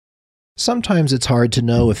Sometimes it's hard to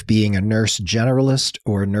know if being a nurse generalist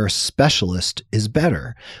or a nurse specialist is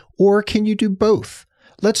better, or can you do both?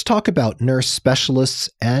 Let's talk about nurse specialists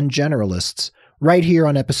and generalists right here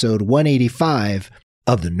on episode 185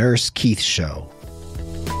 of The Nurse Keith Show.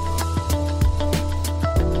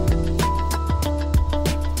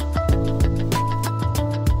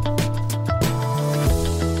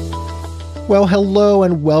 Well, hello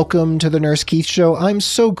and welcome to the Nurse Keith Show. I'm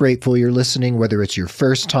so grateful you're listening, whether it's your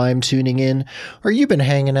first time tuning in or you've been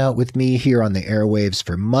hanging out with me here on the airwaves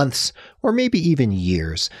for months or maybe even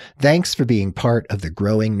years. Thanks for being part of the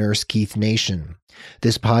growing Nurse Keith Nation.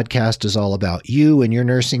 This podcast is all about you and your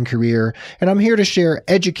nursing career, and I'm here to share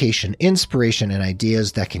education, inspiration, and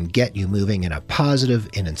ideas that can get you moving in a positive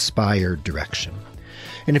and inspired direction.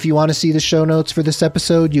 And if you want to see the show notes for this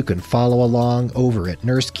episode, you can follow along over at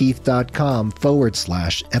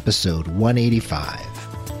nursekeith.com/episode 185.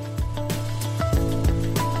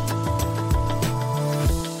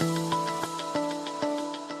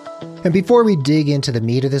 And before we dig into the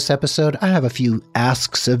meat of this episode, I have a few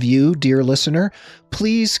asks of you, dear listener.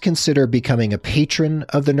 Please consider becoming a patron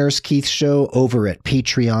of the Nurse Keith Show over at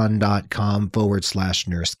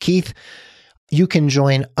patreon.com/nursekeith. You can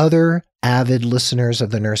join other avid listeners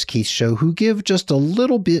of the Nurse Keith Show who give just a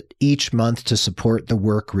little bit each month to support the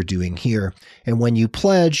work we're doing here. And when you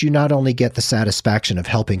pledge, you not only get the satisfaction of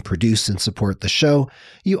helping produce and support the show,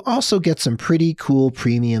 you also get some pretty cool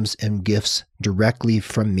premiums and gifts directly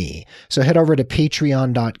from me. So head over to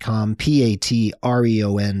patreon.com,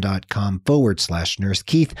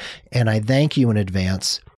 patreon.com/nursekeith, and I thank you in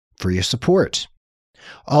advance for your support.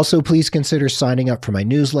 Also, please consider signing up for my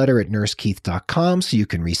newsletter at nursekeith.com so you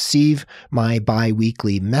can receive my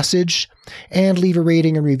bi-weekly message, and leave a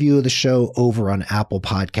rating and review of the show over on Apple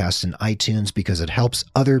Podcasts and iTunes because it helps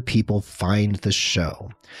other people find the show.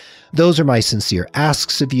 Those are my sincere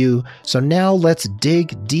asks of you. So now let's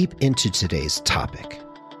dig deep into today's topic.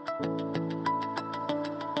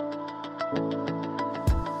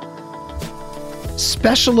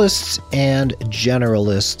 Specialists and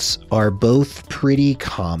generalists are both pretty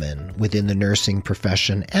common within the nursing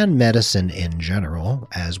profession and medicine in general,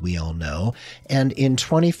 as we all know. And in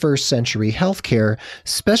 21st century healthcare,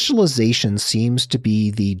 specialization seems to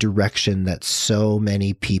be the direction that so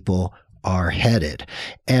many people are headed.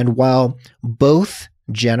 And while both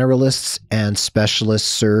generalists and specialists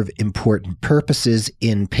serve important purposes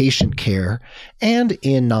in patient care and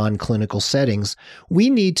in non-clinical settings, we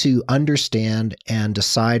need to understand and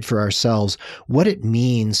decide for ourselves what it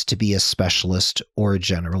means to be a specialist or a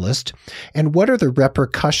generalist, and what are the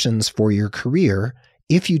repercussions for your career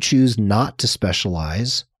if you choose not to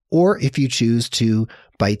specialize, or if you choose to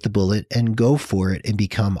bite the bullet and go for it and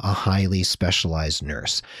become a highly specialized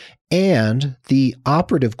nurse. And the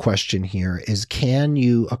operative question here is, can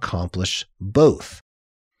you accomplish both?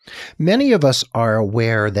 Many of us are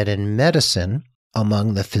aware that in medicine,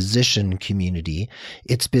 among the physician community,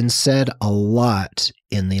 it's been said a lot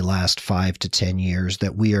in the last 5 to 10 years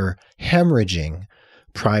that we are hemorrhaging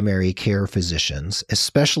primary care physicians,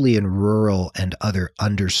 especially in rural and other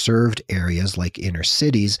underserved areas like inner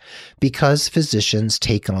cities, because physicians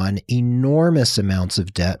take on enormous amounts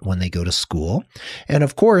of debt when they go to school. And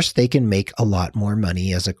of course, they can make a lot more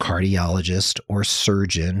money as a cardiologist or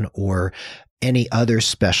surgeon or any other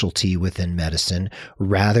specialty within medicine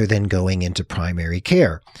rather than going into primary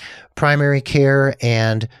care. Primary care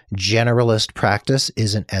and generalist practice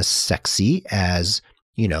isn't as sexy as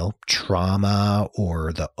trauma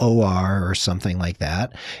or the OR or something like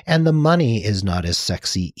that. And the money is not as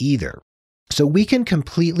sexy either. So we can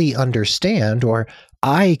completely understand, or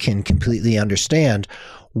I can completely understand,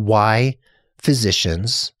 why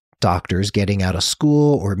physicians, doctors getting out of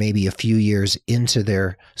school or maybe a few years into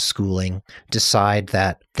their schooling decide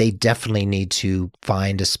that they definitely need to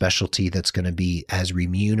find a specialty that's going to be as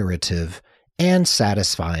remunerative and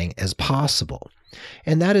satisfying as possible.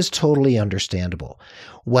 And that is totally understandable.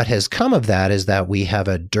 What has come of that is that we have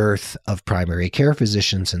a dearth of primary care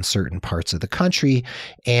physicians in certain parts of the country,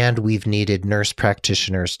 and we've needed nurse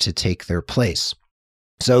practitioners to take their place.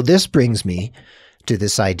 So this brings me to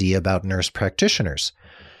this idea about nurse practitioners.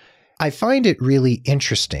 I find it really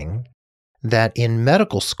interesting that in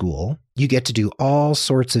medical school, you get to do all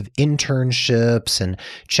sorts of internships and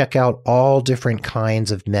check out all different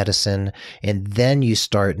kinds of medicine, and then you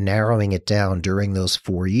start narrowing it down during those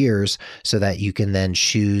 4 years so that you can then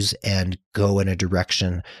choose and go in a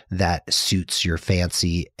direction that suits your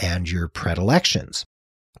fancy and your predilections.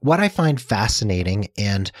 What I find fascinating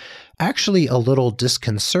and actually a little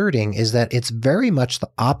disconcerting is that it's very much the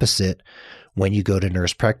opposite when you go to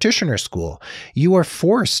nurse practitioner school. You are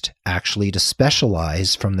forced actually to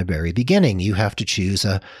specialize from the very beginning. You have to choose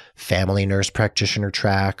a family nurse practitioner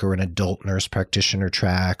track or an adult nurse practitioner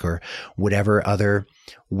track or whatever other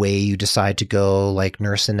way you decide to go, like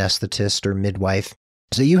nurse anesthetist or midwife.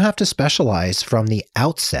 So you have to specialize from the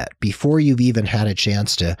outset before you've even had a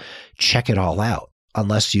chance to check it all out,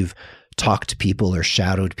 unless you've talked to people or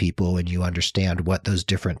shadowed people and you understand what those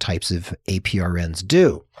different types of APRNs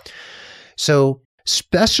do. So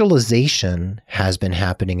specialization has been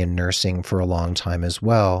happening in nursing for a long time as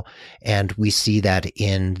well. And we see that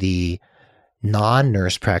in the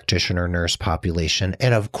non-nurse practitioner nurse population,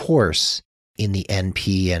 and of course, in the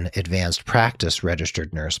NP and advanced practice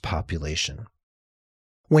registered nurse population.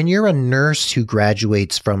 When you're a nurse who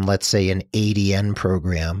graduates from, let's say, an ADN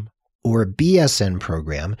program or a BSN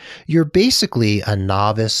program, you're basically a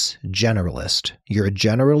novice generalist. You're a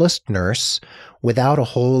generalist nurse without a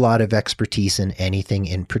whole lot of expertise in anything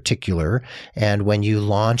in particular. And when you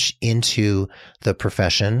launch into the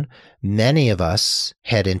profession, many of us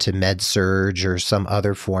head into med-surg or some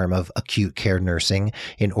other form of acute care nursing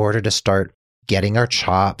in order to start getting our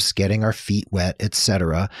chops, getting our feet wet,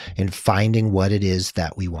 etc., and finding what it is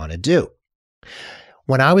that we want to do.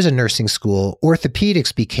 When I was in nursing school,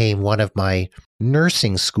 orthopedics became one of my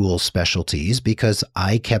nursing school specialties because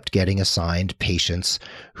I kept getting assigned patients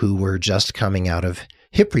who were just coming out of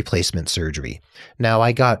hip replacement surgery. Now,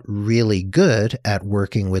 I got really good at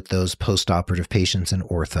working with those postoperative patients in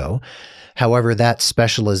ortho. However, that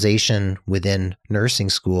specialization within nursing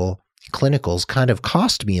school clinicals kind of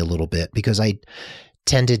cost me a little bit because I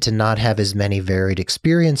tended to not have as many varied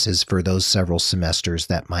experiences for those several semesters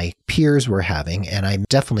that my peers were having. And I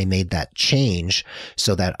definitely made that change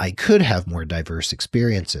so that I could have more diverse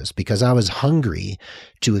experiences because I was hungry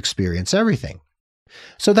to experience everything.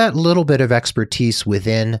 So that little bit of expertise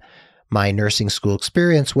within my nursing school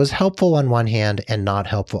experience was helpful on one hand and not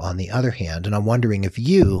helpful on the other hand. And I'm wondering if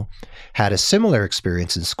you had a similar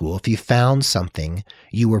experience in school, if you found something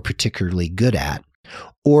you were particularly good at,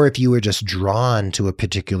 or if you were just drawn to a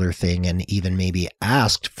particular thing and even maybe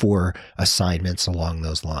asked for assignments along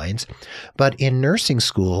those lines. But in nursing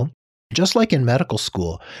school, just like in medical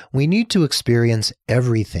school, we need to experience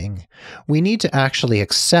everything. We need to actually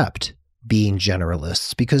accept being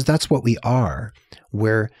generalists because that's what we are.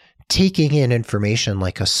 We're taking in information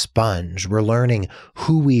like a sponge. We're learning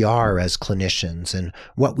who we are as clinicians and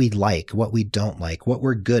what we like, what we don't like, what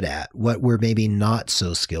we're good at, what we're maybe not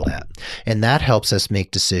so skilled at. And that helps us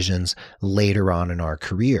make decisions later on in our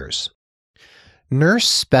careers. Nurse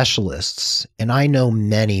specialists, and I know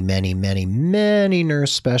many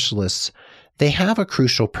nurse specialists, they have a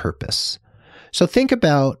crucial purpose. So think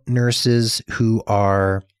about nurses who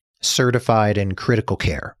are certified in critical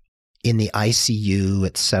care, in the ICU,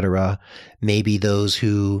 etc. Maybe those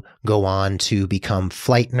who go on to become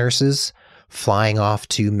flight nurses, flying off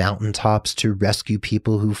to mountaintops to rescue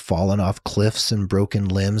people who've fallen off cliffs and broken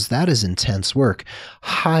limbs. That is intense work,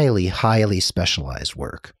 highly specialized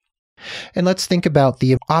work. And let's think about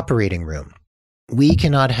the operating room. We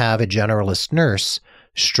cannot have a generalist nurse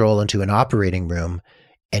stroll into an operating room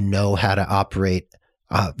and know how to operate,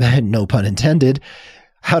 no pun intended,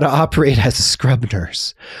 how to operate as a scrub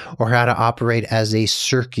nurse or how to operate as a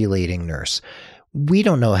circulating nurse. We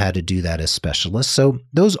don't know how to do that as specialists. So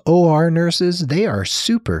those OR nurses, they are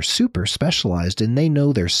super specialized and they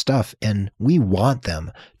know their stuff, and we want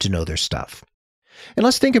them to know their stuff. And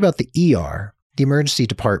let's think about the ER, the emergency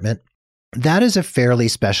department. That is a fairly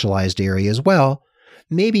specialized area as well.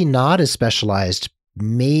 Maybe not as specialized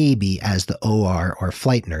maybe as the OR or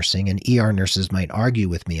flight nursing, and ER nurses might argue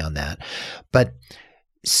with me on that. But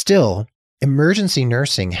still, emergency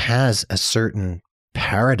nursing has a certain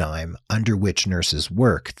paradigm under which nurses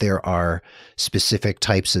work. There are specific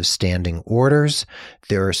types of standing orders.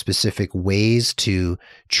 There are specific ways to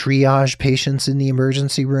triage patients in the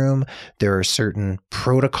emergency room. There are certain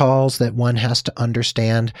protocols that one has to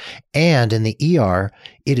understand. And in the ER,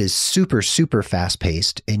 it is super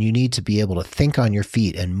fast-paced, and you need to be able to think on your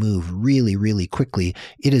feet and move really quickly.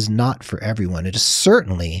 It is not for everyone. It is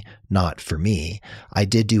certainly not for me. I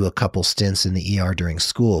did do a couple stints in the ER during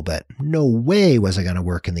school, but no way was I going to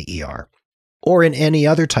work in the ER or in any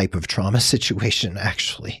other type of trauma situation,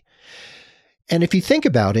 actually. And if you think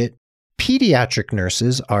about it, pediatric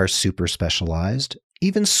nurses are super specialized.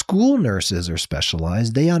 Even school nurses are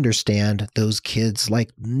specialized. They understand those kids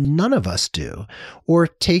like none of us do. Or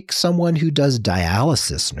take someone who does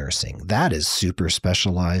dialysis nursing. That is super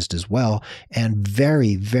specialized as well and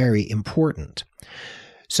very important.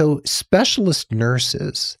 So specialist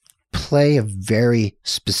nurses play a very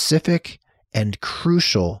specific and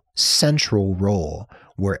crucial central role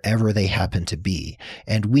wherever they happen to be.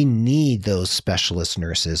 And we need those specialist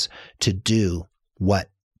nurses to do what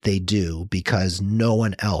they do because no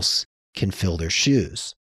one else can fill their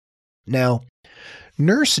shoes. Now,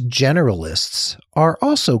 nurse generalists are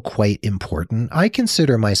also quite important. I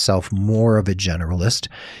consider myself more of a generalist.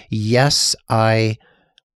 Yes, I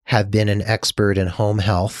have been an expert in home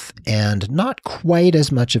health and not quite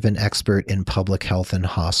as much of an expert in public health and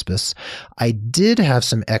hospice. I did have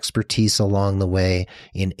some expertise along the way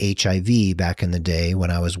in HIV back in the day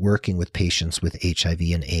when I was working with patients with HIV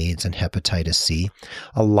and AIDS and hepatitis C.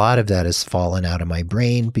 A lot of that has fallen out of my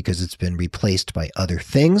brain because it's been replaced by other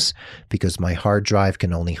things, because my hard drive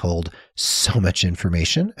can only hold so much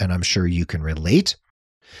information, and I'm sure you can relate.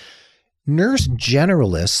 Nurse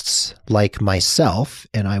generalists like myself,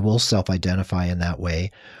 and I will self-identify in that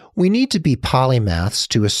way, we need to be polymaths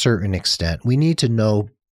to a certain extent. We need to know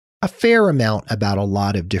a fair amount about a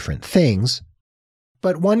lot of different things,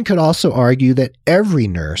 but one could also argue that every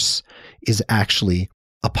nurse is actually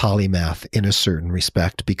a polymath in a certain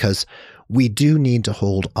respect because we do need to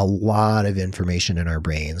hold a lot of information in our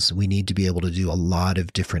brains. We need to be able to do a lot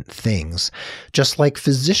of different things, just like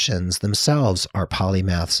physicians themselves are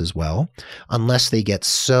polymaths as well, unless they get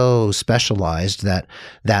so specialized that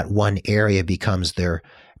that one area becomes their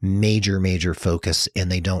major focus and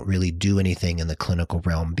they don't really do anything in the clinical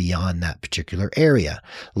realm beyond that particular area.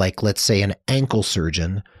 Like, let's say an ankle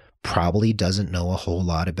surgeon probably doesn't know a whole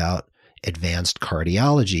lot about advanced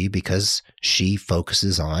cardiology because she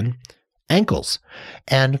focuses on ankles.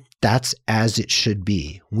 And that's as it should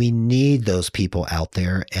be. We need those people out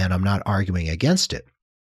there, and I'm not arguing against it.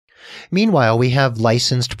 Meanwhile, we have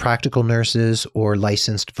licensed practical nurses or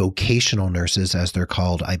licensed vocational nurses, as they're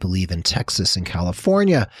called, I believe, in Texas and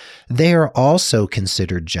California. They are also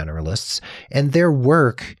considered generalists, and their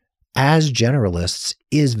work as generalists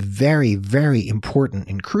is very, very important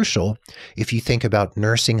and crucial if you think about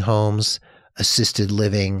nursing homes, assisted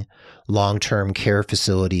living, long-term care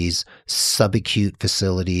facilities, subacute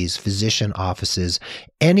facilities, physician offices,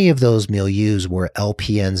 any of those milieus where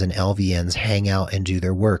LPNs and LVNs hang out and do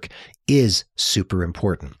their work is super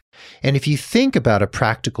important. And if you think about a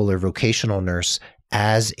practical or vocational nurse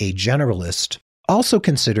as a generalist, also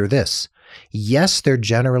consider this. Yes, they're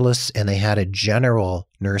generalists and they had a general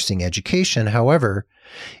nursing education. However,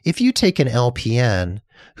 if you take an LPN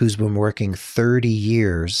who's been working 30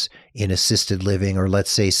 years in assisted living or,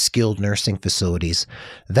 let's say, skilled nursing facilities,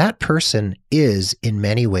 that person is in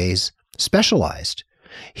many ways specialized.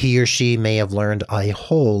 He or she may have learned a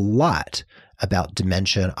whole lot about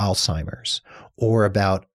dementia and Alzheimer's, or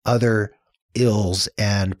about other ills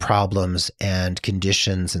and problems and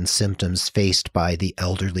conditions and symptoms faced by the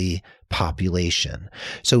elderly population.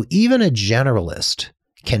 So even a generalist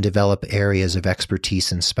can develop areas of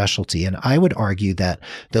expertise and specialty. And I would argue that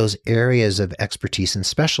those areas of expertise and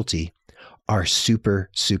specialty are super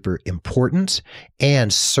important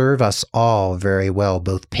and serve us all very well,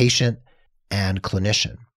 both patient and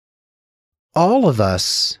clinician. All of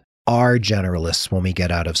us are generalists when we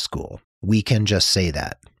get out of school. We can just say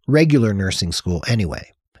that. Regular nursing school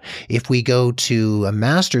anyway. If we go to a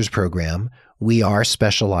master's program, we are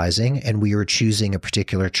specializing and we are choosing a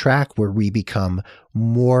particular track where we become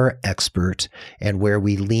more expert and where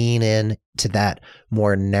we lean in to that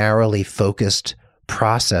more narrowly focused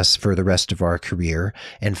process for the rest of our career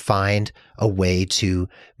and find a way to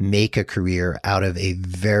make a career out of a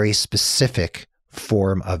very specific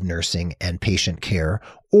form of nursing and patient care,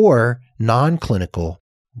 or non-clinical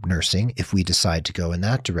nursing if we decide to go in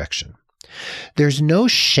that direction. There's no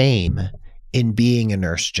shame in being a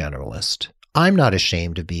nurse generalist. I'm not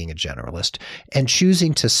ashamed of being a generalist, and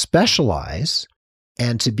choosing to specialize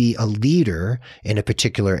and to be a leader in a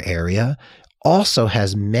particular area also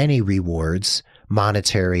has many rewards,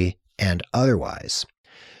 monetary and otherwise.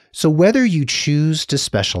 So whether you choose to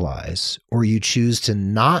specialize or you choose to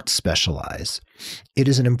not specialize, it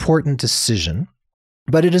is an important decision,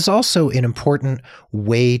 but it is also an important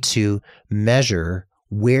way to measure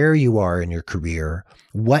where you are in your career,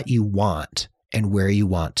 what you want, and where you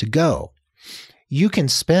want to go. You can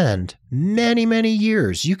spend many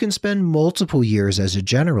years, you can spend multiple years as a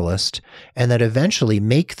generalist, and then eventually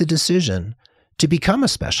make the decision to become a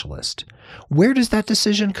specialist. Where does that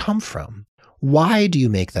decision come from? Why do you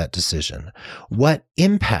make that decision? What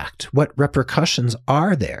impact, what repercussions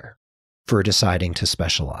are there for deciding to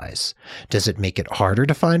specialize? Does it make it harder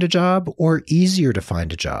to find a job or easier to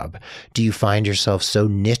find a job? Do you find yourself so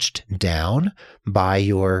niched down by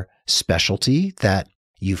your specialty that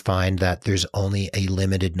you find that there's only a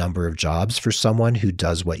limited number of jobs for someone who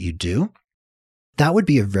does what you do? That would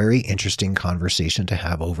be a very interesting conversation to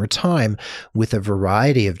have over time with a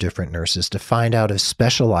variety of different nurses to find out if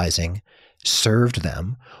specializing served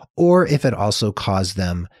them or if it also caused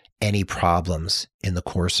them any problems in the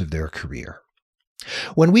course of their career.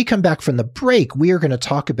 When we come back from the break, we are going to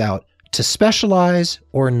talk about to specialize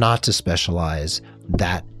or not to specialize.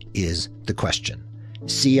 That is the question.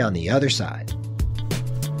 See you on the other side.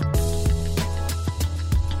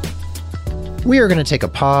 We are going to take a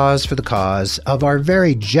pause for the cause of our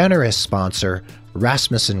very generous sponsor,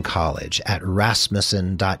 Rasmussen College at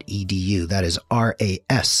rasmussen.edu. That is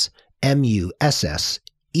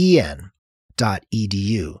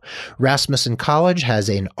RASMUSSEN.edu. Rasmussen College has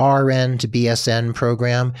an RN to BSN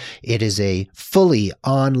program. It is a fully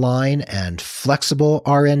online and flexible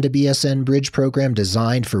RN to BSN bridge program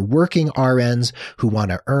designed for working RNs who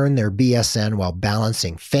want to earn their BSN while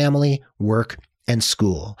balancing family, work, and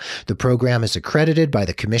school. The program is accredited by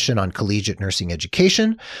the Commission on Collegiate Nursing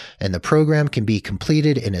Education, and the program can be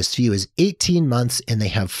completed in as few as 18 months, and they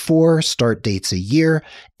have 4 start dates a year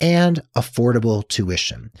and affordable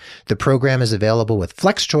tuition. The program is available with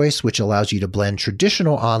Flex Choice, which allows you to blend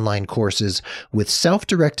traditional online courses with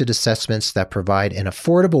self-directed assessments that provide an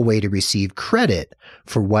affordable way to receive credit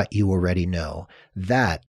for what you already know.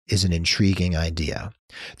 That is an intriguing idea.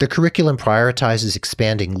 The curriculum prioritizes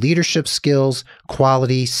expanding leadership skills,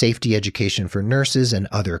 quality, safety education for nurses, and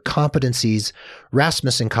other competencies.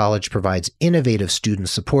 Rasmussen College provides innovative student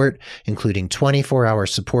support, including 24-hour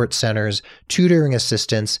support centers, tutoring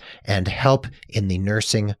assistance, and help in the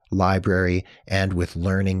nursing library and with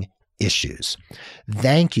learning issues.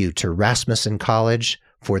 Thank you to Rasmussen College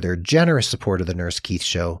for their generous support of the Nurse Keith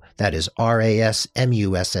Show. That is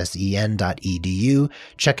rasmussen.edu.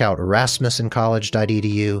 Check out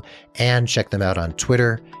rasmussencollege.edu and check them out on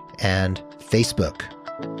Twitter and Facebook.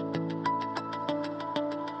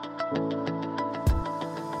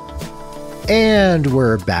 And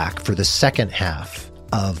we're back for the second half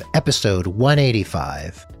of episode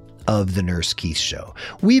 185 of the Nurse Keith Show.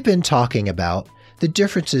 We've been talking about the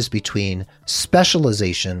differences between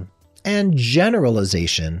specialization and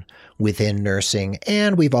generalization within nursing,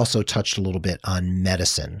 and we've also touched a little bit on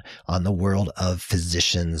medicine, on the world of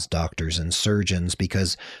physicians, doctors, and surgeons,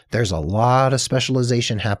 because there's a lot of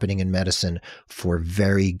specialization happening in medicine for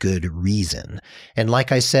very good reason. And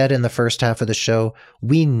like I said in the first half of the show,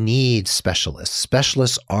 we need specialists.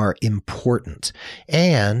 Specialists are important.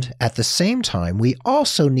 And at the same time, we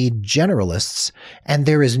also need generalists, and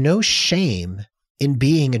there is no shame in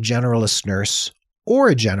being a generalist nurse or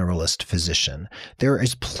a generalist physician. There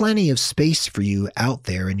is plenty of space for you out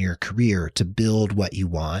there in your career to build what you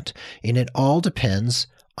want, and it all depends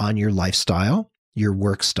on your lifestyle, your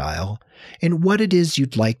work style, and what it is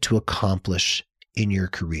you'd like to accomplish in your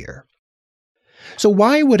career. So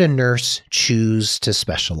why would a nurse choose to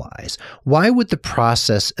specialize? Why would the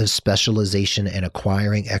process of specialization and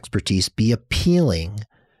acquiring expertise be appealing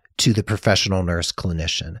to the professional nurse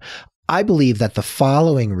clinician? I believe that the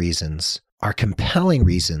following reasons are compelling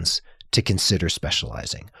reasons to consider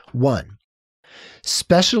specializing. 1,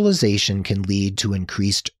 specialization can lead to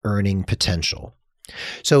increased earning potential.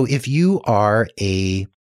 So if you are a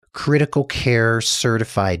critical care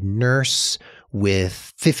certified nurse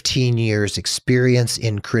with 15 years experience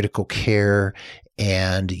in critical care,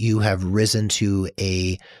 and you have risen to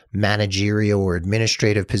a managerial or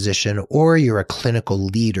administrative position, or you're a clinical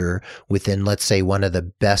leader within, let's say, one of the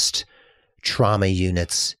best trauma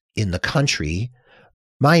units in the country,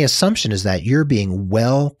 my assumption is that you're being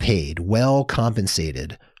well paid, well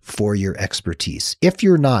compensated for your expertise. If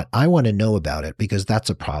you're not, I want to know about it because that's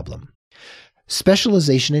a problem.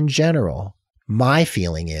 Specialization in general, my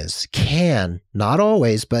feeling is, can, not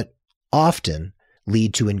always, but often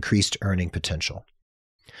lead to increased earning potential.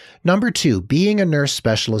 Number 2, being a nurse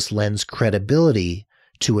specialist lends credibility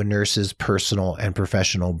to a nurse's personal and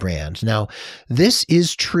professional brand. Now, this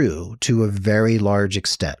is true to a very large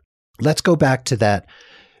extent. Let's go back to that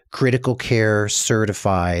critical care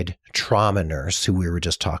certified trauma nurse who we were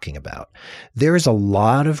just talking about. There is a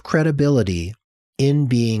lot of credibility in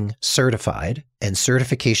being certified, and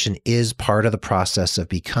certification is part of the process of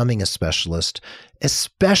becoming a specialist,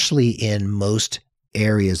 especially in most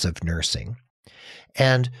areas of nursing.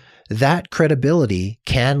 And that credibility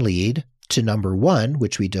can lead to number 1,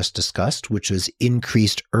 which we just discussed, which was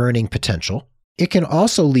increased earning potential. It can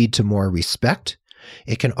also lead to more respect.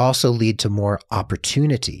 It can also lead to more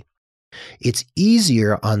opportunity. It's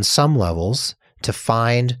easier on some levels to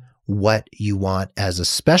find what you want as a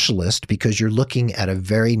specialist because you're looking at a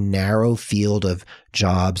very narrow field of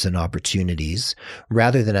jobs and opportunities,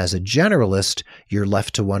 rather than as a generalist, you're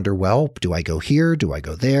left to wonder, well, do I go here? Do I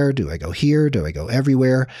go there? Do I go here? Do I go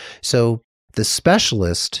everywhere? So the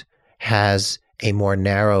specialist has a more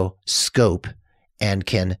narrow scope and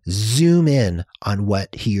can zoom in on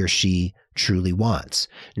what he or she truly wants.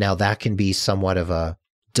 Now, that can be somewhat of a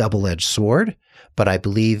double-edged sword, but I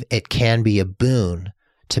believe it can be a boon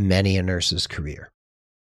to many a nurse's career.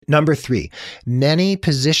 Number 3, many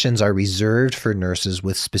positions are reserved for nurses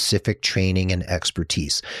with specific training and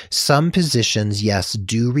expertise. Some positions, yes,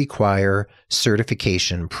 do require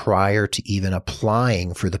certification prior to even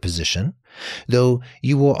applying for the position, though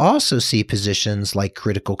you will also see positions like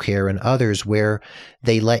critical care and others where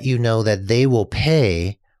they let you know that they will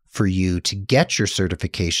pay for you to get your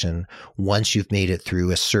certification once you've made it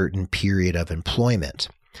through a certain period of employment.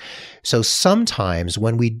 So sometimes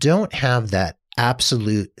when we don't have that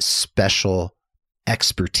absolute special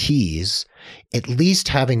expertise, at least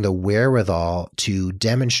having the wherewithal to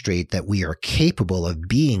demonstrate that we are capable of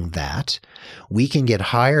being that, we can get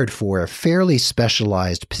hired for a fairly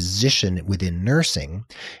specialized position within nursing,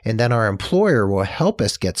 and then our employer will help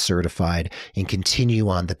us get certified and continue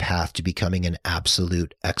on the path to becoming an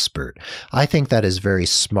absolute expert. I think that is very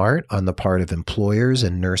smart on the part of employers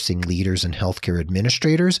and nursing leaders and healthcare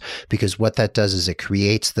administrators, because what that does is it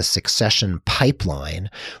creates the succession pipeline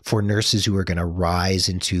for nurses who are going to rise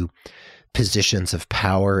into positions of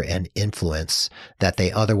power and influence that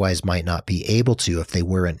they otherwise might not be able to if they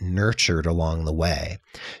weren't nurtured along the way.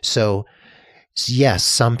 So yes,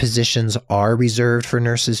 some positions are reserved for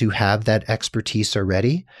nurses who have that expertise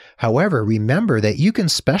already. However, remember that you can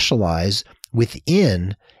specialize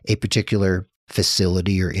within a particular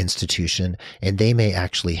facility or institution, and they may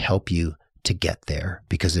actually help you to get there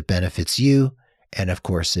because it benefits you, and of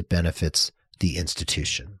course, it benefits the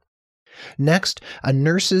institution. Next, a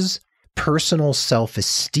nurse's personal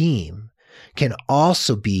self-esteem can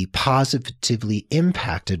also be positively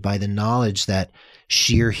impacted by the knowledge that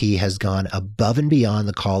she or he has gone above and beyond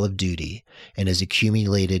the call of duty and has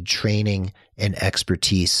accumulated training and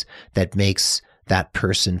expertise that makes that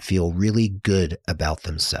person feel really good about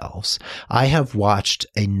themselves. I have watched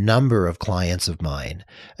a number of clients of mine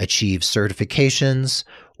achieve certifications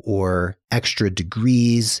or extra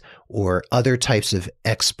degrees or other types of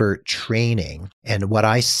expert training. And what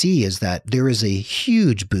I see is that there is a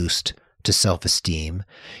huge boost to self-esteem.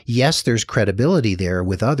 Yes, there's credibility there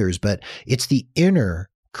with others, but it's the inner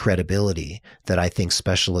credibility that I think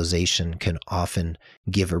specialization can often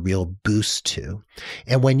give a real boost to.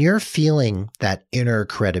 And when you're feeling that inner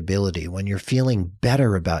credibility, when you're feeling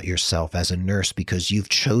better about yourself as a nurse because you've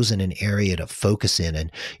chosen an area to focus in and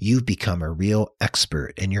you've become a real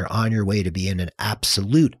expert and you're on your way to being an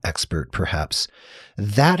absolute expert perhaps,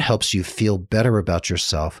 that helps you feel better about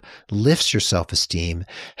yourself, lifts your self-esteem,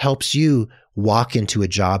 helps you walk into a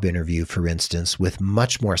job interview, for instance, with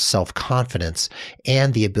much more self-confidence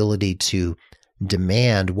and the ability to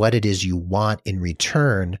demand what it is you want in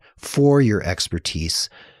return for your expertise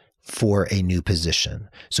for a new position.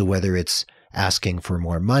 So whether it's asking for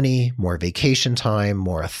more money, more vacation time,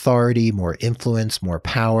 more authority, more influence, more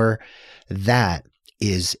power, that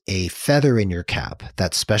is a feather in your cap,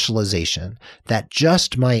 that specialization that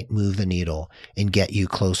just might move the needle and get you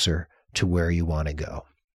closer to where you want to go.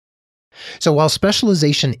 So while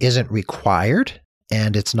specialization isn't required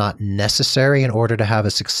and it's not necessary in order to have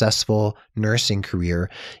a successful nursing career,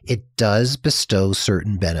 it does bestow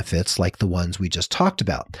certain benefits like the ones we just talked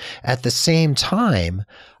about. At the same time,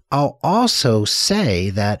 I'll also say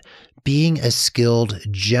that being a skilled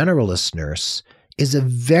generalist nurse is a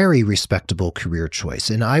very respectable career choice,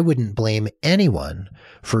 and I wouldn't blame anyone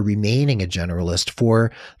for remaining a generalist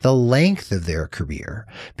for the length of their career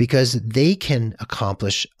because they can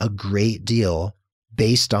accomplish a great deal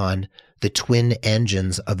based on the twin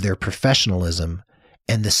engines of their professionalism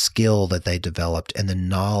and the skill that they developed and the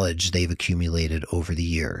knowledge they've accumulated over the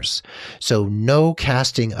years. So no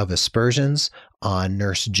casting of aspersions on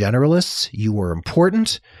nurse generalists. You are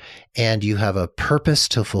important and you have a purpose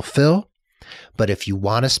to fulfill. But if you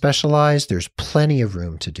want to specialize, there's plenty of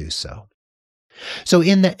room to do so. So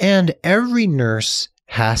in the end, every nurse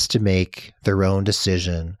has to make their own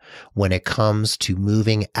decision when it comes to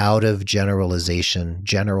moving out of generalization,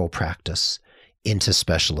 general practice, into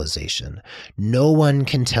specialization. No one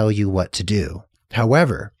can tell you what to do.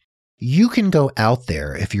 However, you can go out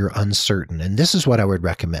there if you're uncertain, and this is what I would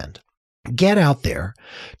recommend. Get out there,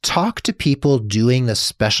 talk to people doing the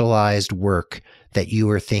specialized work that you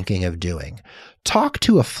are thinking of doing. Talk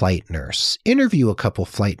to a flight nurse. Interview a couple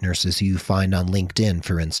flight nurses who you find on LinkedIn,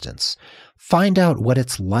 for instance. Find out what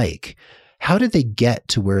it's like. How did they get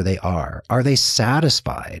to where they are? Are they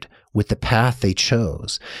satisfied with the path they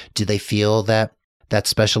chose? Do they feel that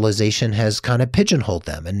specialization has kind of pigeonholed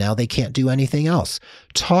them and now they can't do anything else?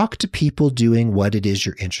 Talk to people doing what it is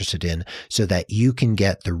you're interested in so that you can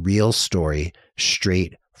get the real story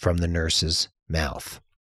straight from the nurse's mouth.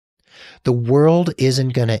 The world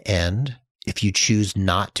isn't going to end if you choose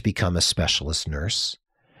not to become a specialist nurse,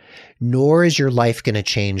 nor is your life going to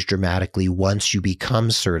change dramatically once you become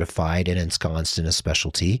certified and ensconced in a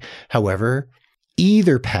specialty. However,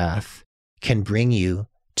 either path can bring you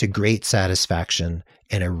to great satisfaction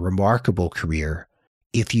and a remarkable career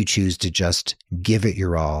if you choose to just give it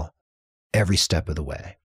your all every step of the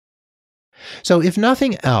way. So if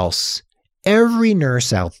nothing else, every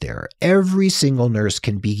nurse out there, every single nurse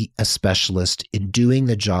can be a specialist in doing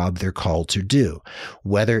the job they're called to do,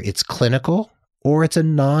 whether it's clinical or it's a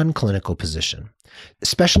non-clinical position.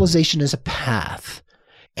 Specialization is a path,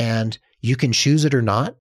 and you can choose it or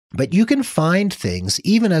not, but you can find things,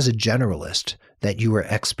 even as a generalist, that you are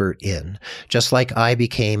expert in. Just like I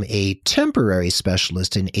became a temporary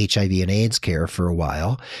specialist in HIV and AIDS care for a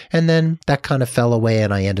while, and then that kind of fell away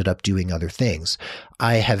and I ended up doing other things.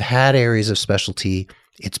 I have had areas of specialty.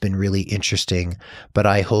 It's been really interesting, but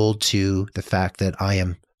I hold to the fact that I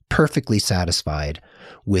am perfectly satisfied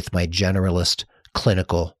with my generalist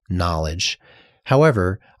clinical knowledge.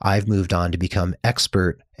 However, I've moved on to become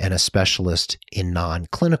expert and a specialist in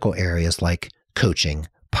non-clinical areas like coaching,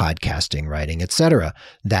 podcasting, writing, etc.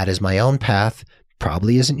 That is my own path.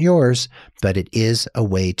 Probably isn't yours, but it is a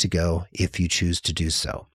way to go if you choose to do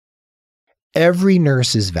so. Every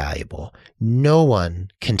nurse is valuable. No one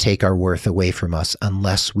can take our worth away from us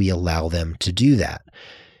unless we allow them to do that.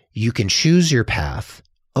 You can choose your path,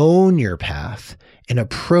 own your path, and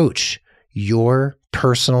approach your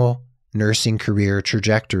personal nursing career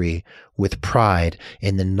trajectory with pride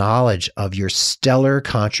in the knowledge of your stellar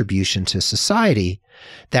contribution to society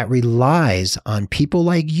that relies on people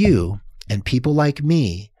like you and people like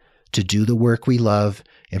me to do the work we love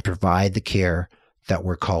and provide the care that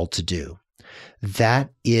we're called to do. That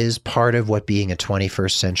is part of what being a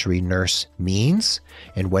 21st century nurse means.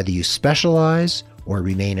 And whether you specialize or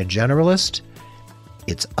remain a generalist,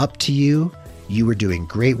 it's up to you. You are doing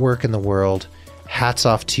great work in the world. Hats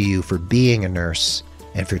off to you for being a nurse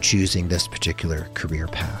and for choosing this particular career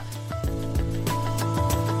path.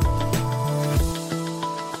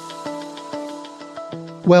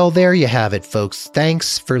 Well, there you have it, folks.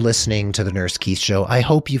 Thanks for listening to The Nurse Keith Show. I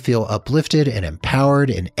hope you feel uplifted and empowered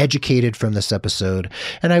and educated from this episode,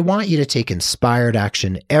 and I want you to take inspired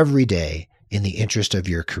action every day in the interest of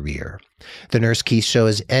your career. The Nurse Keith Show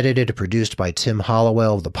is edited and produced by Tim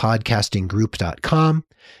Hollowell of thepodcastinggroup.com,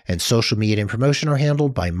 and social media and promotion are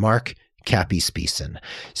handled by Mark Cappy Speeson.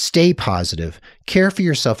 Stay positive, care for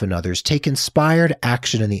yourself and others, take inspired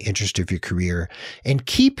action in the interest of your career, and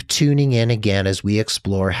keep tuning in again as we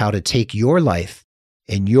explore how to take your life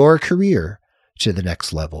and your career to the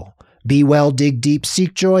next level. Be well, dig deep,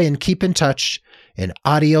 seek joy, and keep in touch. And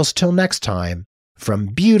adios till next time from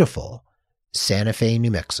beautiful Santa Fe,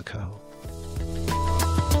 New Mexico.